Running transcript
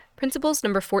Principles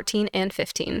number 14 and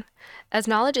 15. As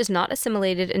knowledge is not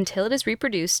assimilated until it is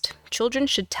reproduced, children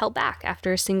should tell back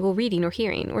after a single reading or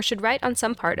hearing, or should write on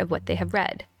some part of what they have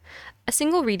read. A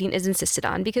single reading is insisted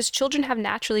on because children have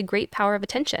naturally great power of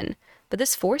attention, but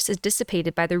this force is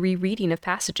dissipated by the rereading of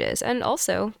passages and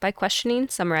also by questioning,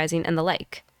 summarizing, and the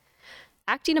like.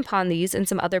 Acting upon these and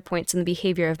some other points in the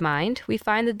behavior of mind, we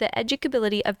find that the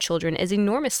educability of children is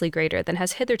enormously greater than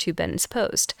has hitherto been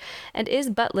supposed, and is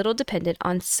but little dependent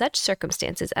on such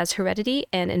circumstances as heredity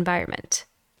and environment.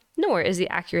 Nor is the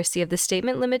accuracy of this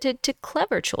statement limited to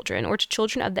clever children or to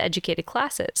children of the educated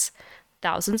classes.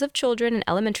 Thousands of children in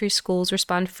elementary schools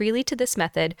respond freely to this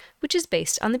method, which is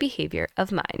based on the behavior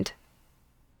of mind.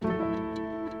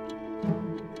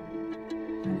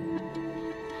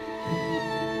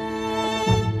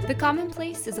 The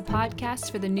Commonplace is a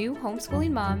podcast for the new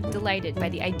homeschooling mom delighted by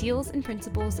the ideals and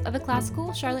principles of a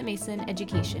classical Charlotte Mason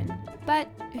education, but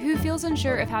who feels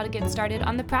unsure of how to get started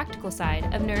on the practical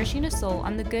side of nourishing a soul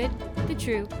on the good, the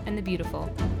true, and the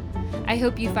beautiful. I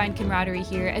hope you find camaraderie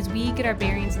here as we get our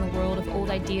bearings in the world of old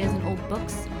ideas and old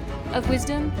books, of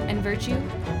wisdom and virtue,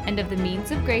 and of the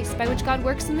means of grace by which God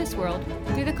works in this world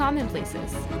through the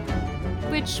commonplaces,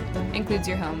 which includes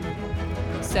your home.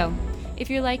 So, if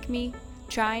you're like me,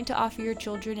 trying to offer your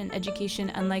children an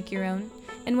education unlike your own,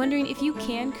 and wondering if you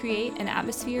can create an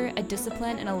atmosphere, a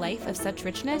discipline, and a life of such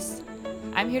richness,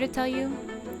 I'm here to tell you,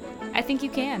 I think you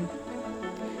can.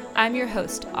 I'm your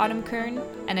host, Autumn Kern,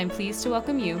 and I'm pleased to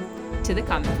welcome you to The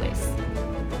Commonplace.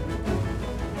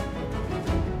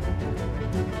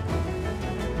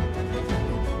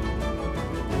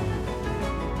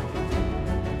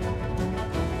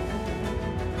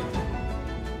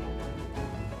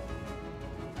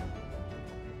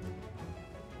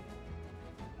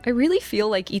 I really feel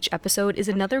like each episode is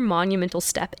another monumental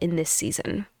step in this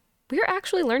season. We are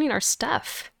actually learning our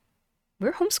stuff.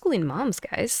 We're homeschooling moms,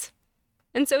 guys.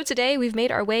 And so today we've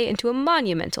made our way into a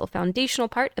monumental foundational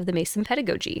part of the Mason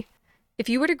pedagogy. If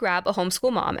you were to grab a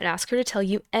homeschool mom and ask her to tell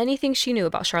you anything she knew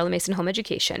about Charlotte Mason home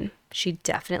education, she'd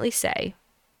definitely say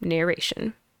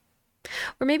narration.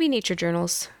 Or maybe nature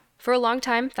journals. For a long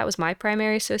time, that was my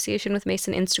primary association with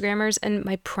Mason Instagrammers and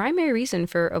my primary reason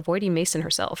for avoiding Mason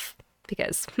herself.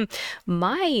 Because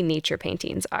my nature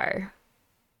paintings they're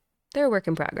a work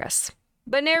in progress.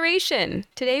 But narration!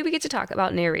 Today we get to talk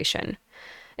about narration.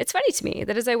 It's funny to me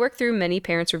that as I work through many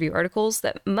parents' review articles,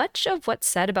 that much of what's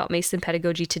said about Mason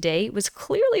pedagogy today was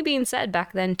clearly being said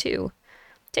back then too.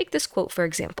 Take this quote for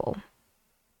example.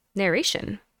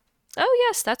 Narration. Oh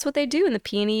yes, that's what they do in the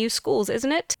PNEU schools,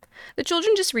 isn't it? The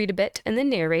children just read a bit and then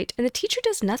narrate, and the teacher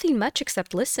does nothing much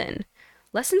except listen.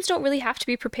 Lessons don't really have to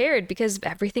be prepared because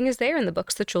everything is there in the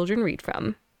books the children read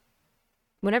from.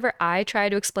 Whenever I try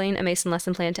to explain a Mason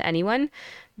lesson plan to anyone,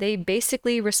 they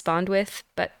basically respond with,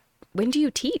 but when do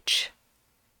you teach?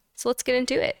 So let's get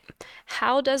into it.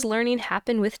 How does learning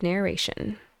happen with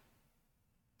narration?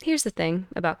 Here's the thing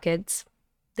about kids.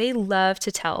 They love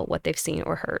to tell what they've seen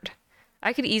or heard.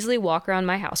 I could easily walk around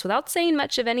my house without saying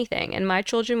much of anything, and my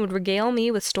children would regale me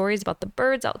with stories about the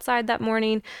birds outside that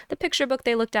morning, the picture book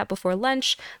they looked at before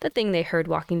lunch, the thing they heard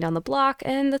walking down the block,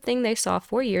 and the thing they saw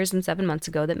 4 years and 7 months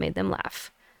ago that made them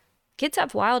laugh. Kids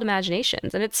have wild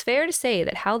imaginations, and it's fair to say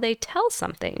that how they tell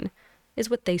something is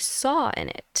what they saw in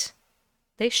it.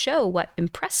 They show what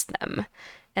impressed them,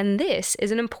 and this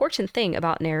is an important thing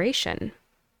about narration.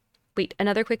 Wait,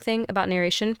 another quick thing about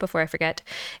narration before I forget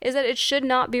is that it should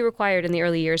not be required in the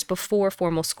early years before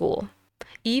formal school.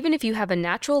 Even if you have a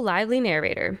natural, lively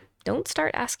narrator, don't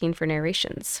start asking for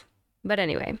narrations. But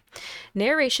anyway,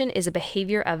 narration is a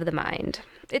behavior of the mind.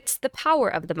 It's the power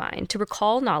of the mind to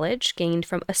recall knowledge gained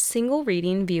from a single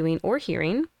reading, viewing, or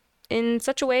hearing in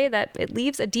such a way that it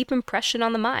leaves a deep impression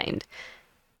on the mind.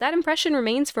 That impression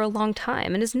remains for a long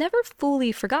time and is never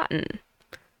fully forgotten.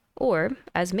 Or,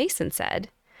 as Mason said,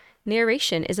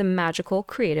 narration is a magical,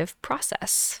 creative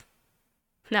process.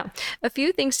 Now, a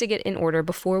few things to get in order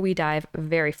before we dive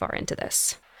very far into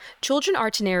this. Children are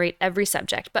to narrate every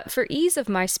subject, but for ease of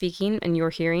my speaking and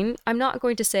your hearing, I'm not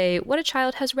going to say what a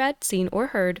child has read, seen, or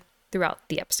heard throughout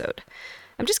the episode.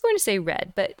 I'm just going to say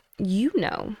read, but you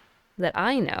know that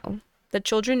I know that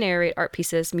children narrate art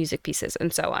pieces, music pieces,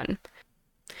 and so on.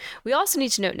 We also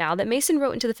need to note now that Mason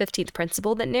wrote into the 15th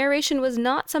principle that narration was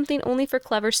not something only for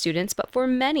clever students, but for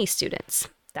many students,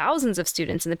 thousands of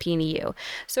students in the PNEU.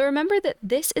 So remember that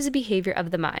this is a behavior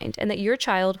of the mind and that your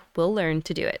child will learn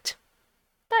to do it.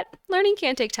 But learning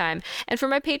can take time. And for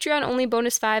my Patreon-only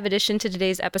bonus 5 addition to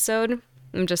today's episode,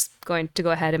 I'm just going to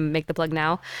go ahead and make the plug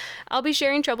now. I'll be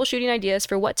sharing troubleshooting ideas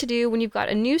for what to do when you've got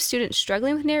a new student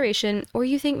struggling with narration, or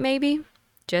you think maybe,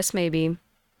 just maybe,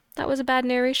 that was a bad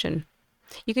narration.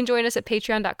 You can join us at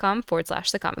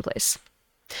patreon.com/thecommonplace.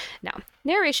 Now,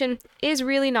 narration is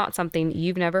really not something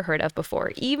you've never heard of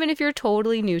before, even if you're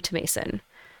totally new to Mason.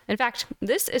 In fact,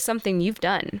 this is something you've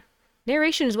done.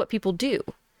 Narration is what people do.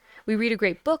 We read a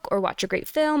great book or watch a great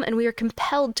film, and we are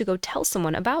compelled to go tell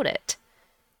someone about it.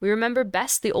 We remember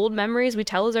best the old memories we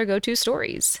tell as our go-to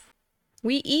stories.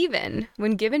 We even,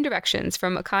 when given directions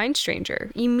from a kind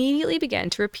stranger, immediately begin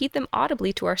to repeat them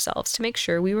audibly to ourselves to make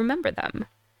sure we remember them.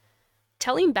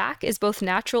 Telling back is both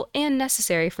natural and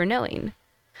necessary for knowing.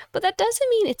 But that doesn't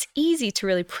mean it's easy to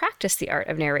really practice the art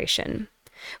of narration.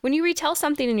 When you retell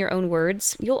something in your own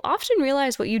words, you'll often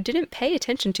realize what you didn't pay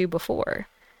attention to before.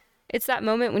 It's that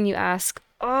moment when you ask,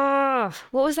 "Oh,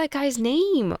 what was that guy's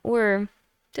name?" Or,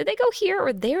 "Did they go here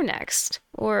or there next?"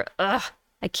 Or, "Ugh,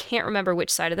 I can't remember which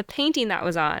side of the painting that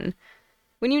was on."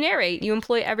 When you narrate, you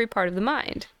employ every part of the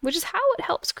mind, which is how it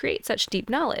helps create such deep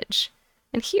knowledge.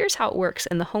 And here's how it works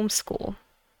in the homeschool.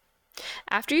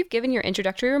 After you've given your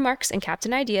introductory remarks and capped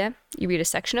an idea, you read a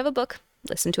section of a book,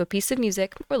 listen to a piece of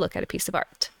music, or look at a piece of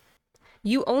art.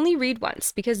 You only read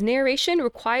once because narration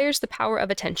requires the power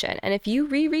of attention, and if you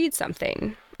reread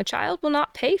something, a child will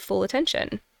not pay full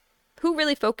attention. Who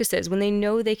really focuses when they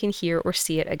know they can hear or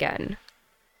see it again?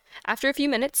 After a few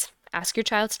minutes, ask your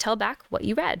child to tell back what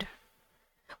you read.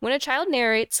 When a child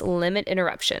narrates, limit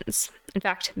interruptions. In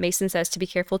fact, Mason says to be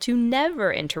careful to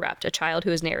never interrupt a child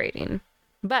who is narrating.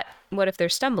 But what if they're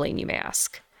stumbling, you may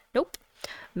ask? Nope.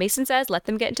 Mason says let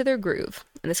them get into their groove,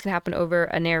 and this can happen over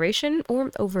a narration or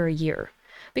over a year,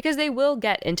 because they will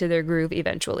get into their groove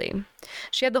eventually.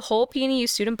 She had the whole PNEU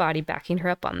student body backing her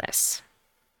up on this.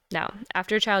 Now,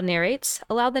 after a child narrates,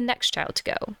 allow the next child to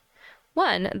go.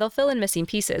 1, they'll fill in missing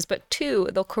pieces, but 2,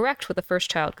 they'll correct what the first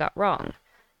child got wrong.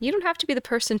 You don't have to be the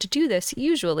person to do this,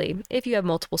 usually, if you have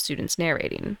multiple students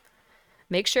narrating.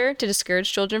 Make sure to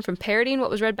discourage children from parroting what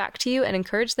was read back to you and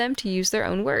encourage them to use their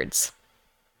own words.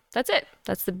 That's it.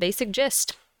 That's the basic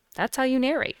gist. That's how you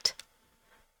narrate.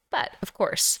 But, of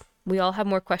course, we all have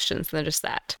more questions than just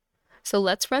that. So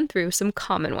let's run through some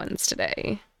common ones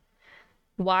today.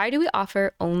 Why do we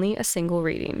offer only a single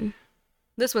reading?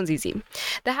 This one's easy.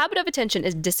 The habit of attention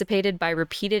is dissipated by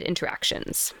repeated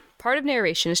interactions. Part of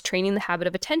narration is training the habit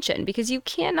of attention because you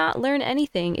cannot learn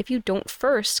anything if you don't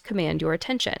first command your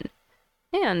attention.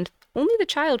 And only the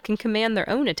child can command their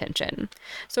own attention.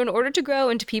 So in order to grow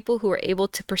into people who are able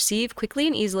to perceive quickly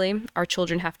and easily, our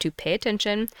children have to pay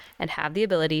attention and have the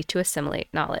ability to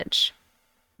assimilate knowledge.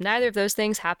 Neither of those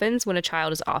things happens when a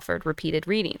child is offered repeated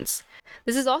readings.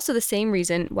 This is also the same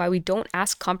reason why we don't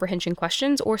ask comprehension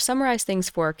questions or summarize things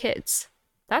for our kids.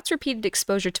 That's repeated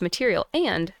exposure to material,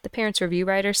 and the parents' review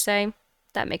writers say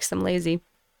that makes them lazy.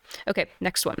 Okay,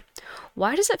 next one.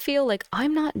 Why does it feel like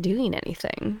I'm not doing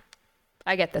anything?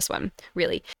 I get this one,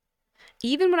 really.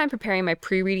 Even when I'm preparing my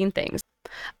pre-reading things,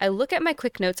 I look at my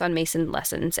quick notes on Mason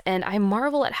lessons, and I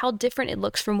marvel at how different it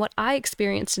looks from what I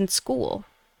experienced in school.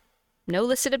 No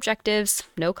listed objectives,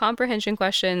 no comprehension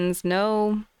questions,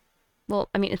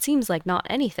 it seems like not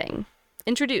anything.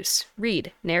 Introduce,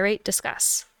 read, narrate,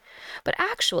 discuss. But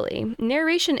actually,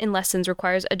 narration in lessons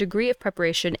requires a degree of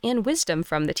preparation and wisdom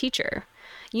from the teacher.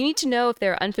 You need to know if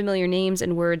there are unfamiliar names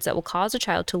and words that will cause a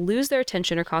child to lose their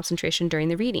attention or concentration during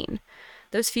the reading.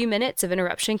 Those few minutes of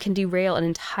interruption can derail an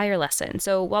entire lesson.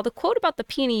 So while the quote about the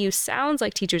PNEU sounds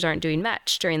like teachers aren't doing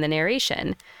much during the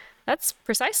narration, that's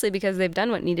precisely because they've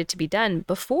done what needed to be done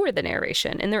before the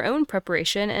narration in their own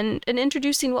preparation and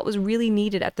introducing what was really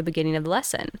needed at the beginning of the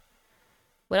lesson.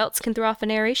 What else can throw off a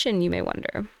narration, you may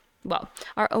wonder? Well,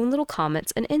 our own little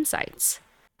comments and insights.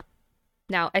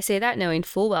 Now, I say that knowing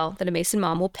full well that a Mason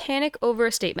mom will panic over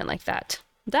a statement like that.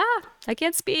 I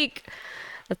can't speak.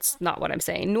 That's not what I'm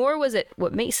saying, nor was it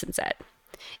what Mason said.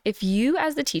 If you,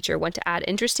 as the teacher, want to add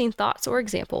interesting thoughts or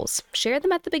examples, share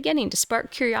them at the beginning to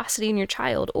spark curiosity in your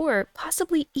child, or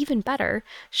possibly even better,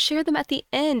 share them at the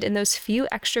end in those few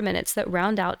extra minutes that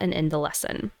round out and end the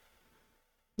lesson.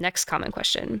 Next common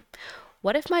question.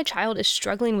 What if my child is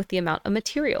struggling with the amount of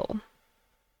material?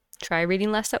 Try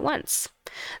reading less at once.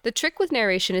 The trick with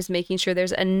narration is making sure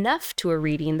there's enough to a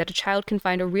reading that a child can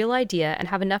find a real idea and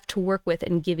have enough to work with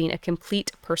in giving a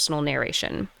complete personal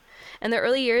narration. In the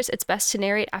early years, it's best to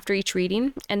narrate after each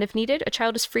reading, and if needed, a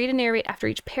child is free to narrate after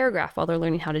each paragraph while they're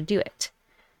learning how to do it.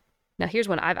 Now here's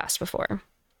one I've asked before.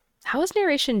 How is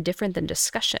narration different than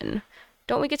discussion?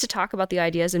 Don't we get to talk about the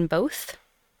ideas in both?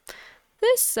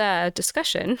 This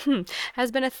discussion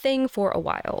has been a thing for a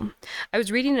while. I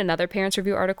was reading another parents'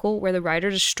 review article where the writer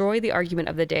destroyed the argument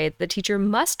of the day that the teacher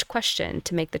must question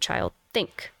to make the child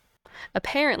think.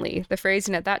 Apparently, the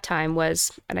phrasing at that time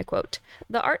was, and I quote,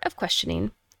 "The art of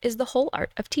questioning is the whole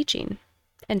art of teaching."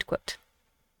 End quote.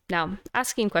 Now,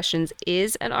 asking questions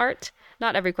is an art.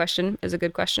 Not every question is a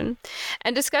good question.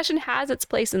 And discussion has its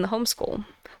place in the homeschool.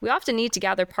 We often need to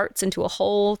gather parts into a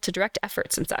whole to direct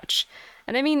efforts and such.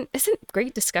 And I mean, isn't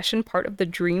great discussion part of the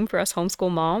dream for us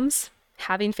homeschool moms?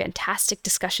 Having fantastic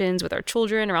discussions with our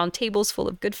children around tables full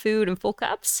of good food and full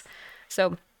cups.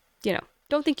 So,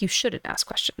 don't think you shouldn't ask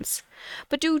questions.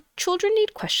 But do children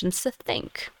need questions to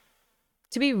think?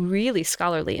 To be really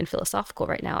scholarly and philosophical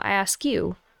right now, I ask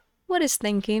you, what is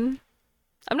thinking?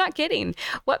 I'm not kidding.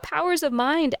 What powers of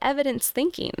mind evidence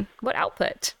thinking? What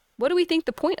output? What do we think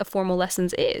the point of formal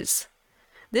lessons is?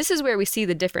 This is where we see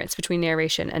the difference between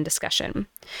narration and discussion.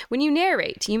 When you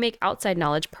narrate, you make outside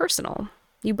knowledge personal.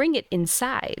 You bring it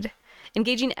inside,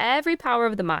 engaging every power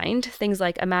of the mind, things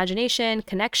like imagination,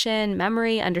 connection,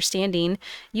 memory, understanding.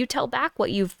 You tell back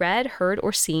what you've read, heard,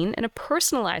 or seen in a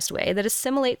personalized way that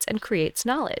assimilates and creates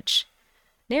knowledge.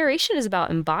 Narration is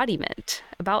about embodiment,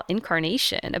 about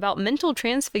incarnation, about mental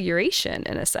transfiguration,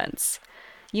 in a sense.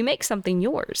 You make something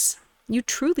yours. You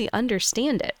truly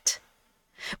understand it.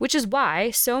 Which is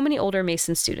why so many older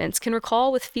Mason students can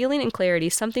recall with feeling and clarity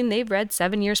something they've read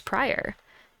 7 years prior.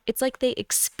 It's like they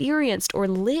experienced or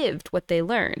lived what they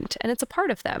learned, and it's a part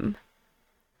of them.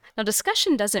 Now,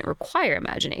 discussion doesn't require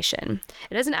imagination.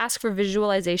 It doesn't ask for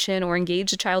visualization or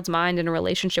engage the child's mind in a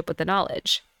relationship with the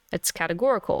knowledge. It's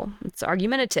categorical, it's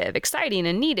argumentative, exciting,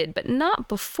 and needed, but not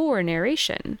before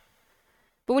narration.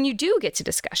 But when you do get to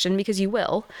discussion, because you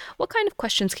will, what kind of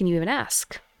questions can you even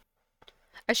ask?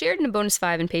 I shared in a bonus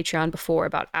 5 in Patreon before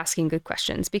about asking good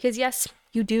questions, because yes,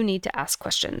 you do need to ask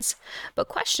questions. But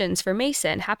questions for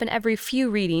Mason happen every few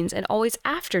readings and always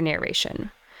after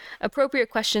narration. Appropriate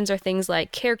questions are things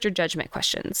like character judgment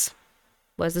questions.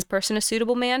 Was this person a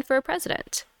suitable man for a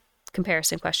president?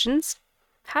 Comparison questions.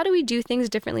 How do we do things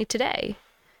differently today?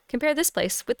 Compare this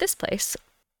place with this place.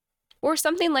 Or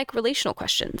something like relational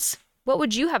questions. What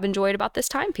would you have enjoyed about this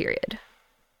time period?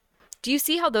 Do you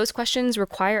see how those questions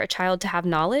require a child to have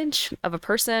knowledge of a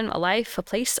person, a life, a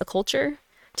place, a culture?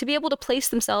 To be able to place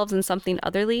themselves in something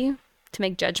otherly? To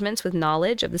make judgments with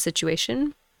knowledge of the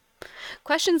situation?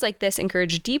 Questions like this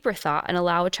encourage deeper thought and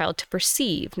allow a child to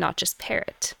perceive, not just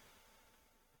parrot.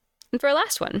 And for our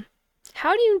last one,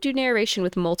 how do you do narration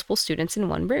with multiple students in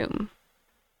one room?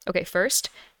 Okay, first,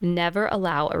 never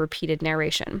allow a repeated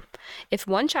narration. If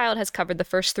one child has covered the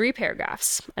first 3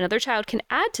 paragraphs, another child can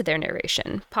add to their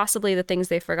narration, possibly the things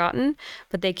they've forgotten,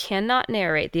 but they cannot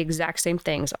narrate the exact same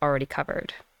things already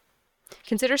covered.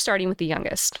 Consider starting with the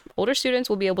youngest. Older students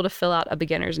will be able to fill out a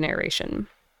beginner's narration.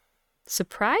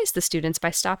 Surprise the students by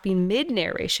stopping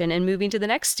mid-narration and moving to the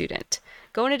next student.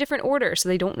 Go in a different order so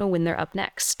they don't know when they're up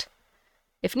next.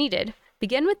 If needed,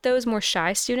 begin with those more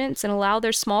shy students and allow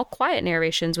their small, quiet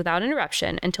narrations without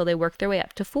interruption until they work their way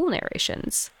up to full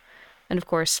narrations. And of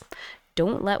course,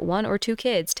 don't let 1 or 2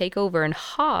 kids take over and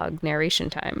hog narration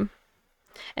time.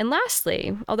 And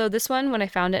lastly, although this one, when I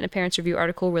found it in a Parents Review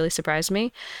article, really surprised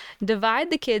me,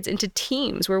 divide the kids into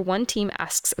teams where one team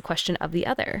asks a question of the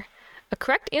other. A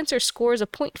correct answer scores a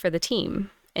point for the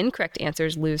team. Incorrect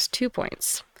answers lose 2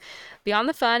 points. Beyond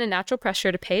the fun and natural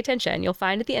pressure to pay attention, you'll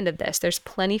find at the end of this, there's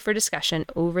plenty for discussion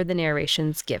over the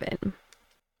narrations given.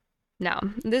 Now,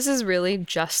 this is really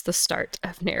just the start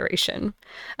of narration.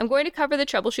 I'm going to cover the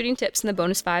troubleshooting tips in the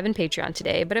bonus 5 in Patreon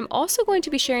today, but I'm also going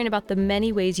to be sharing about the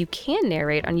many ways you can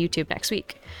narrate on YouTube next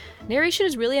week. Narration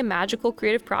is really a magical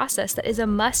creative process that is a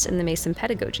must in the Mason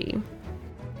pedagogy.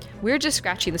 We're just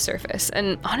scratching the surface,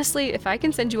 and honestly, if I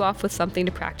can send you off with something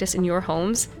to practice in your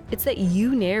homes, it's that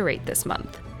you narrate this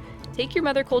month. Take your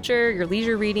mother culture, your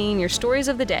leisure reading, your stories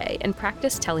of the day, and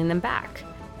practice telling them back.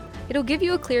 It'll give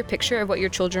you a clear picture of what your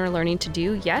children are learning to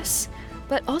do, yes,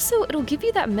 but also it'll give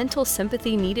you that mental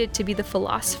sympathy needed to be the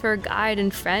philosopher, guide,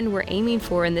 and friend we're aiming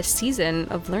for in this season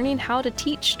of learning how to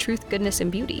teach truth, goodness,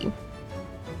 and beauty.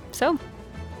 So,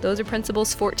 those are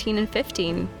principles 14 and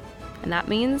 15, and that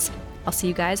means I'll see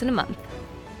you guys in a month.